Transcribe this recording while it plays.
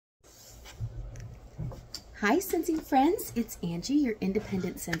Hi Scentsy friends, it's Angie, your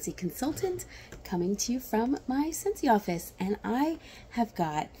independent Scentsy consultant, coming to you from my Scentsy office, and I have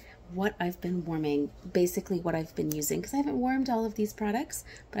got what I've been warming, basically what I've been using, because I haven't warmed all of these products,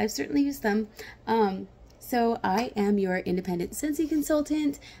 but I've certainly used them. So I am your independent Scentsy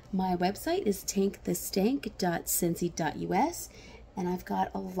consultant. My website is tankthestank.scentsy.us, and I've got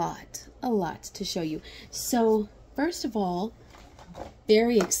a lot to show you. So first of all,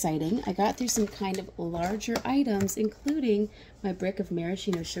 very exciting, I got through some kind of larger items, including my brick of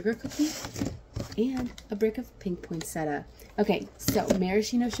maraschino sugar cookie and a brick of pink poinsettia. Okay, so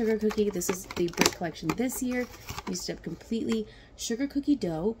maraschino sugar cookie, this is the brick collection this year. Used up completely. Sugar cookie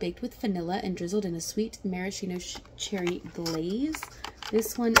dough baked with vanilla and drizzled in a sweet maraschino cherry glaze.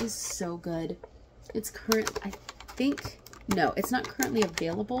 This one is so good. It's it's not currently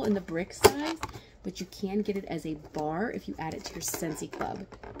available in the brick size, but you can get it as a bar if you add it to your Scentsy Club.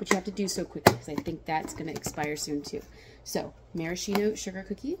 But you have to do so quickly because I think that's going to expire soon too. So, maraschino sugar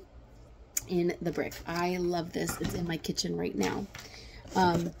cookie in the brick. I love this. It's in my kitchen right now.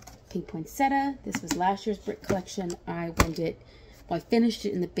 Pink poinsettia. This was last year's brick collection. I finished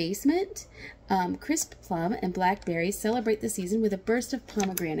it in the basement. Crisp plum and blackberry celebrate the season with a burst of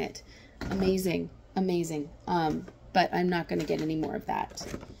pomegranate. Amazing, amazing. But I'm not going to get any more of that.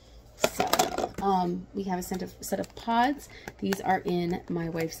 So, we have a set of pods. These are in my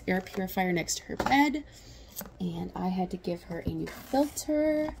wife's air purifier next to her bed, and I had to give her a new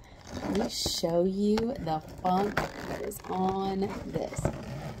filter. Let me show you the funk that is on this.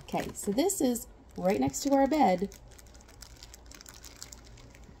 Okay, so this is right next to our bed.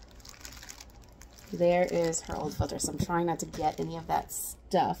 There is her old filter, so I'm trying not to get any of that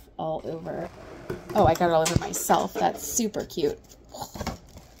stuff all over. Oh, I got it all over myself. That's super cute.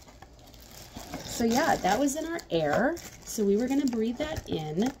 So yeah, that was in our air, so we were going to breathe that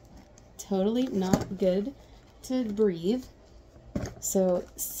in. Totally not good to breathe. So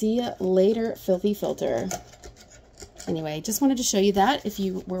see ya later, filthy filter. Anyway, just wanted to show you that. If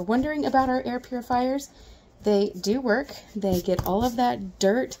you were wondering about our air purifiers, they do work. They get all of that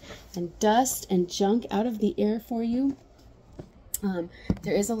dirt and dust and junk out of the air for you.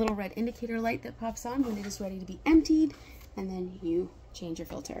 There is a little red indicator light that pops on when it is ready to be emptied, and then you change your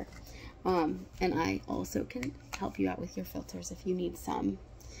filter. And I also can help you out with your filters if you need some.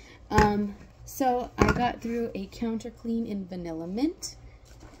 So I got through a counter clean in vanilla mint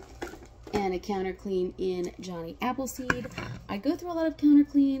and a counter clean in Johnny Appleseed. I go through a lot of counter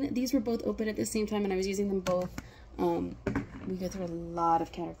clean. These were both open at the same time and I was using them both. We go through a lot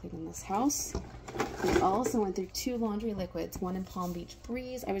of counter clean in this house. We also went through 2 laundry liquids, one in Palm Beach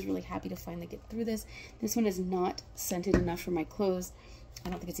Breeze. I was really happy to finally get through this. This one is not scented enough for my clothes. I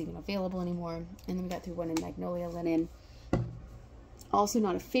don't think it's even available anymore. And then we got through one in Magnolia Linen. Also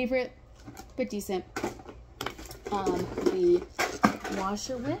not a favorite, but decent. The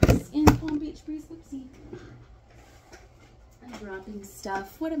washer whips in Palm Beach Breeze. Whoopsie. I'm dropping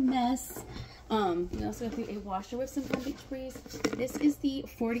stuff. What a mess. We also got through a washer whips in Palm Beach Breeze. This is the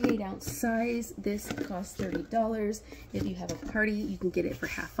 48-ounce size. This costs $30. If you have a party, you can get it for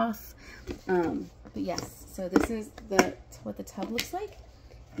half off. But yes, so this is what the tub looks like.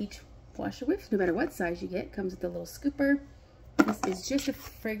 Each washer whip, no matter what size you get, comes with a little scooper. This is just a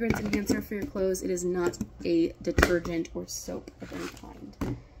fragrance enhancer for your clothes. It is not a detergent or soap of any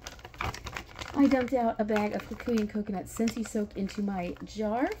kind. I dumped out a bag of Kukui and Coconut Scentsy Soak into my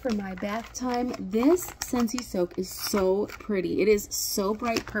jar for my bath time. This Scentsy Soak is so pretty. It is so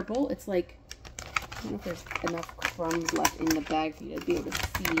bright purple. It's like, I don't know if there's enough crumbs left in the bag for you to be able to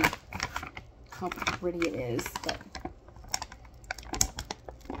see how pretty it is, but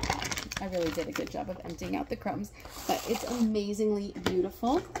I really did a good job of emptying out the crumbs, but it's amazingly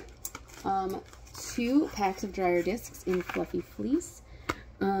beautiful. 2 packs of dryer discs in Fluffy Fleece.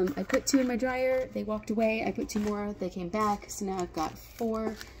 I put 2 in my dryer, they walked away, I put 2 more, they came back, so now I've got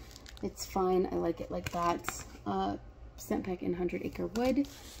 4. It's fine, I like it like that. Scent Pack in 100 Acre Wood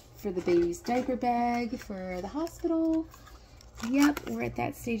for the baby's diaper bag for the hospital. Yep, we're at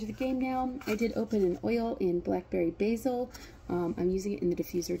that stage of the game now. I did open an oil in Blackberry Basil. I'm using it in the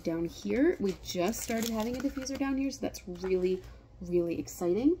diffuser down here. We just started having a diffuser down here, so that's really, really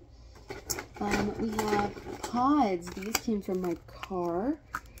exciting. We have pods. These came from my car.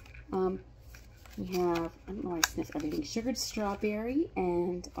 We have, I don't know why I sniff everything, sugared strawberry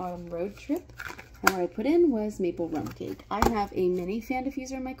and autumn road trip. And what I put in was maple rum cake. I have a mini fan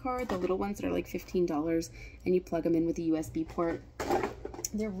diffuser in my car, the little ones that are like $15, and you plug them in with a USB port.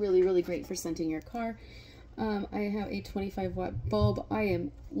 They're really, really great for scenting your car. I have a 25-watt bulb. I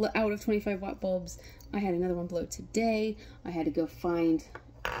am out of 25-watt bulbs. I had another one blow today. I had to go find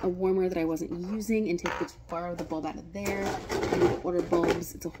a warmer that I wasn't using and borrow the bulb out of there. I ordered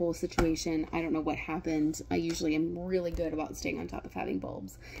bulbs. It's a whole situation. I don't know what happened. I usually am really good about staying on top of having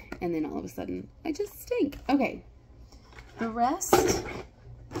bulbs. And then all of a sudden, I just stink. Okay. The rest,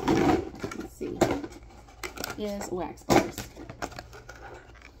 let's see, is wax bars.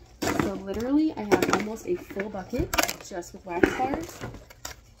 So literally, I have almost a full bucket just with wax bars,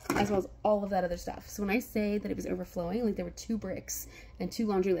 as well as all of that other stuff. So when I say that it was overflowing, like there were 2 bricks and 2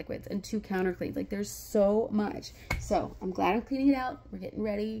 laundry liquids and 2 counter cleans, like there's so much. So I'm glad I'm cleaning it out. We're getting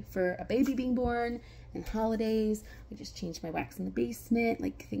ready for a baby being born and holidays. I just changed my wax in the basement.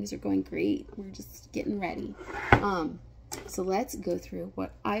 Like things are going great. We're just getting ready. So let's go through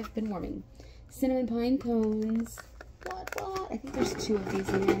what I've been warming. Cinnamon pine cones. What? I think there's 2 of these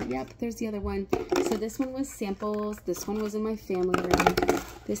in there. Yep, there's the other one. So this one was samples. This one was in my family room.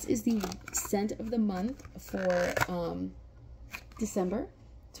 This is the scent of the month for December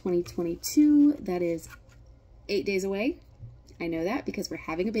 2022. That is 8 days away. I know that because we're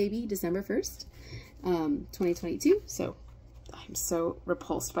having a baby December 1st, 2022. So I'm so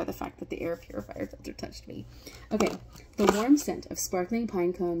repulsed by the fact that the air purifier filter touched me. Okay, the warm scent of sparkling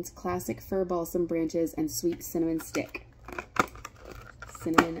pine cones, classic fir balsam branches, and sweet cinnamon stick.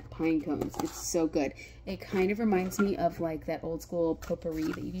 Cinnamon pine cones. It's so good. It kind of reminds me of like that old school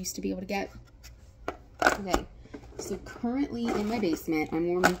potpourri that you used to be able to get. Okay, so currently in my basement, I'm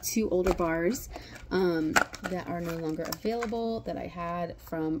warming 2 older bars that are no longer available that I had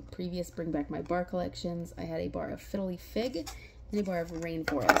from previous Bring Back My Bar collections. I had a bar of Fiddly Fig and a bar of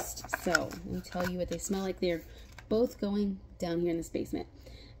Rainforest. So let me tell you what they smell like. They're both going down here in this basement.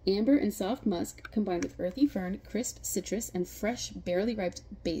 Amber and soft musk combined with earthy fern, crisp citrus, and fresh, barely ripe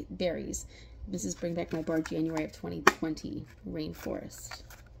berries. This is Bring Back My Bar January of 2020. Rainforest.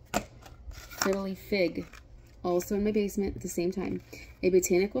 Fiddly Fig, also in my basement at the same time. A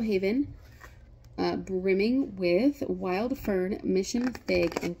botanical haven, brimming with wild fern, mission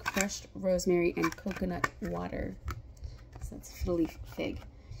fig, and crushed rosemary and coconut water. So that's Fiddly Fig.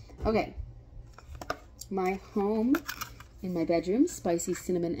 Okay, my home in my bedroom, spicy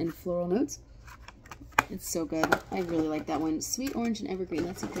cinnamon and floral notes. It's so good. I really like that one. Sweet orange and evergreen.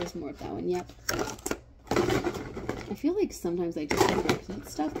 Let's see if there's more of that one. Yep. I feel like sometimes I just repeat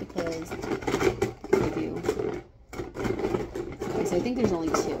stuff because I do. Okay, so I think there's only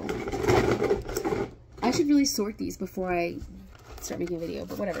 2. I should really sort these before I start making a video,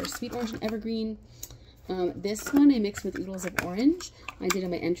 but whatever. Sweet orange and evergreen. This one I mixed with oodles of orange. I did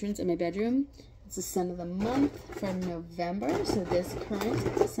on my entrance in my bedroom. It's the scent of the month from November. So this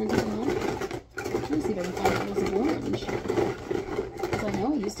current scent of the month. I'm trying to see if I can find oodles of orange. Because I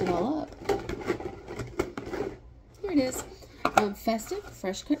know I used it all up. Here it is. Festive,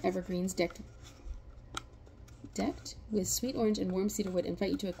 fresh cut evergreens decked with sweet orange and warm cedarwood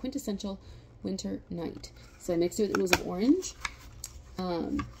invite you to a quintessential winter night. So I mixed it with oodles of orange.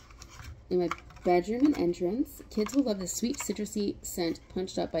 In my bedroom and entrance, kids will love this sweet citrusy scent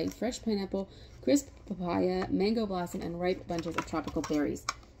punched up by fresh pineapple, crisp papaya, mango blossom, and ripe bunches of tropical berries.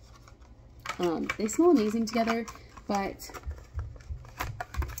 They smell amazing together, but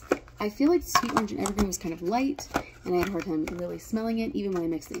I feel like sweet orange and evergreen was kind of light, and I had a hard time really smelling it, even when I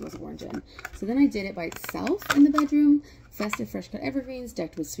mixed the oodles of orange in. So then I did it by itself in the bedroom. Festive fresh cut evergreens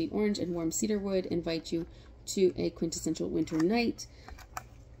decked with sweet orange and warm cedarwood invite you to a quintessential winter night.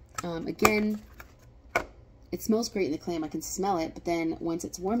 Again, it smells great in the claim. I can smell it, but then once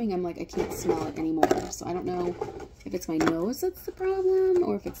it's warming, I'm like, I can't smell it anymore. So I don't know if it's my nose that's the problem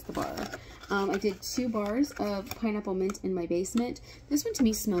or if it's the bar. I did 2 bars of pineapple mint in my basement. This one to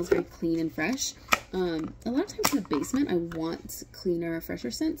me smells very clean and fresh. A lot of times in the basement, I want cleaner,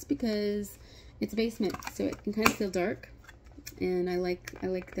 fresher scents because it's a basement, so it can kind of feel dark. And I like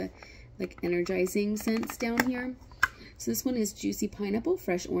the energizing scents down here. So this one is juicy pineapple,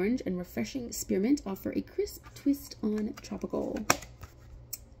 fresh orange, and refreshing spearmint offer a crisp twist on tropical.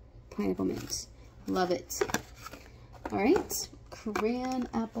 Pineapple mint. Love it. All right. Crayon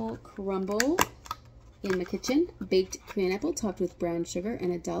apple crumble in the kitchen. Baked crayon apple topped with brown sugar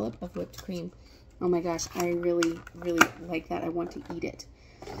and a dollop of whipped cream. Oh my gosh, I really, really like that. I want to eat it.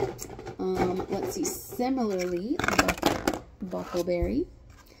 Let's see. Similarly, buckleberry.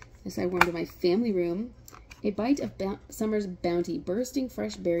 This I warmed in my family room. A bite of summer's bounty, bursting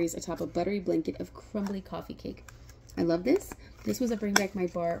fresh berries atop a buttery blanket of crumbly coffee cake. I love this. This was a Bring Back My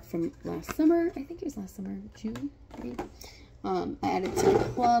Bar from last summer. I think it was last summer, June, maybe. I added to the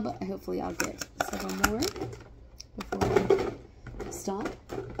club. Hopefully I'll get several more before I stop.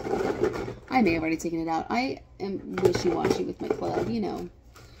 I may have already taken it out. I am wishy-washy with my club, you know.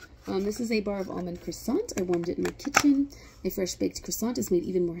 This is a bar of almond croissant. I warmed it in my kitchen. A fresh baked croissant is made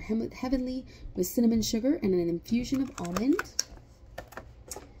even more heavenly with cinnamon sugar and an infusion of almond.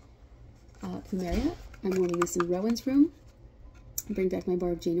 Plumeria. I'm warming this in Rowan's room. Bring back my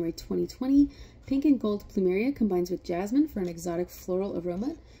bar of January 2020. Pink and gold plumeria combines with jasmine for an exotic floral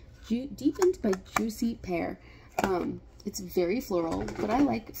aroma, deepened by juicy pear. It's very floral, but I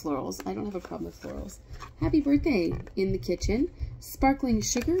like florals. I don't have a problem with florals. Happy birthday in the kitchen. Sparkling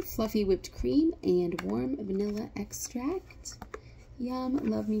sugar, fluffy whipped cream, and warm vanilla extract. Yum,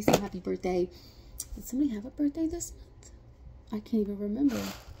 love me some happy birthday. Did somebody have a birthday this month? I can't even remember.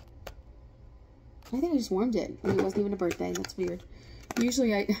 I think I just warmed it, and it wasn't even a birthday. That's weird.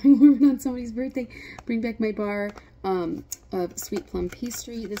 Usually I warm it on somebody's birthday. Bring back my bar of sweet plum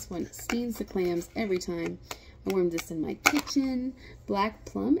pastry. This one stains the clams every time. I warmed this in my kitchen. Black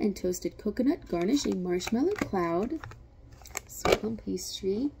plum and toasted coconut garnish a marshmallow cloud. Sweet plum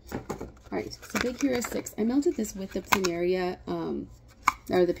pastry. Alright, so Big Hero 6. I melted this with the plumeria,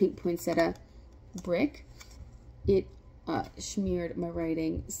 or the pink poinsettia brick. It smeared my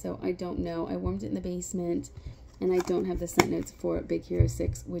writing, so I don't know. I warmed it in the basement, and I don't have the scent notes for Big Hero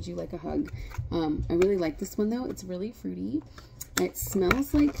 6. Would you like a hug? I really like this one, though. It's really fruity. It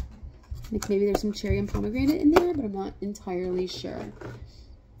smells like maybe there's some cherry and pomegranate in there, but I'm not entirely sure.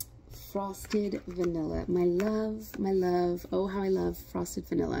 Frosted vanilla. My love, my love. Oh, how I love frosted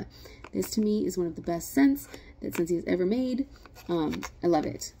vanilla. This, to me, is one of the best scents that Scentsy has ever made. I love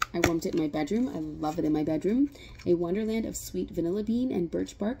it. I warmed it in my bedroom. I love it in my bedroom. A wonderland of sweet vanilla bean and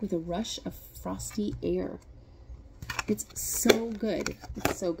birch bark with a rush of frosty air. It's so good.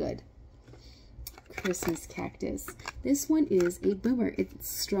 It's so good. Christmas cactus. This one is a boomer. It's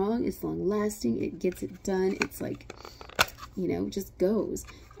strong, it's long lasting, it gets it done. It's like, you know, just goes.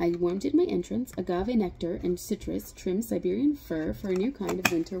 I warmed it in my entrance. Agave nectar and citrus trimmed Siberian fir for a new kind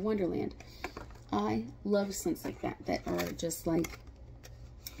of winter wonderland. I love scents like that are just like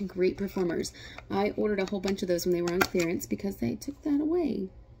great performers. I ordered a whole bunch of those when they were on clearance because they took that away.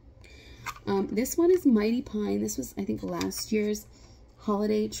 This one is Mighty Pine. This was, I think, last year's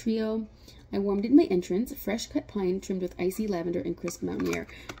holiday trio. I warmed it in my entrance. Fresh cut pine trimmed with icy lavender and crisp mountain air.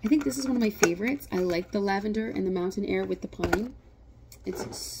 I think this is one of my favorites. I like the lavender and the mountain air with the pine.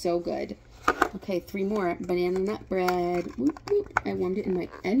 It's so good. Okay, 3 more. Banana nut bread. Whoop, whoop. I warmed it in my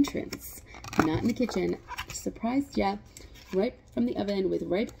entrance, not in the kitchen. Surprised ya. Ripe from the oven with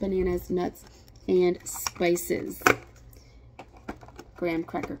ripe bananas, nuts, and spices. Graham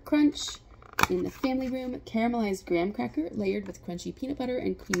cracker crunch. In the family room, caramelized graham cracker layered with crunchy peanut butter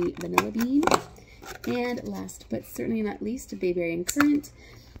and creamy vanilla bean. And last but certainly not least, bayberry and currant.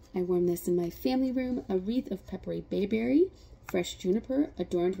 I warmed this in my family room. A wreath of peppery bayberry, fresh juniper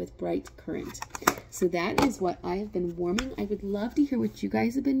adorned with bright currant. So that is what I have been warming. I would love to hear what you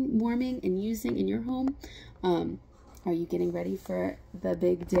guys have been warming and using in your home. Are you getting ready for the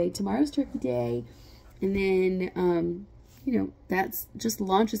big day? Tomorrow's Turkey Day. And then, you know, that's just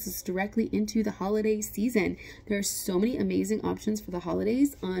launches us directly into the holiday season. There are so many amazing options for the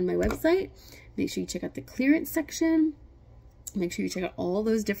holidays on my website. Make sure you check out the clearance section. Make sure you check out all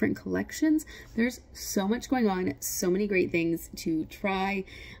those different collections. There's so much going on, so many great things to try.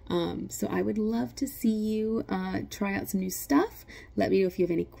 So I would love to see you try out some new stuff. Let me know if you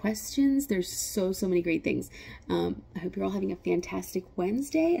have any questions. There's so many great things. I hope you're all having a fantastic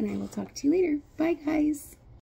Wednesday, and I will talk to you later. Bye, guys.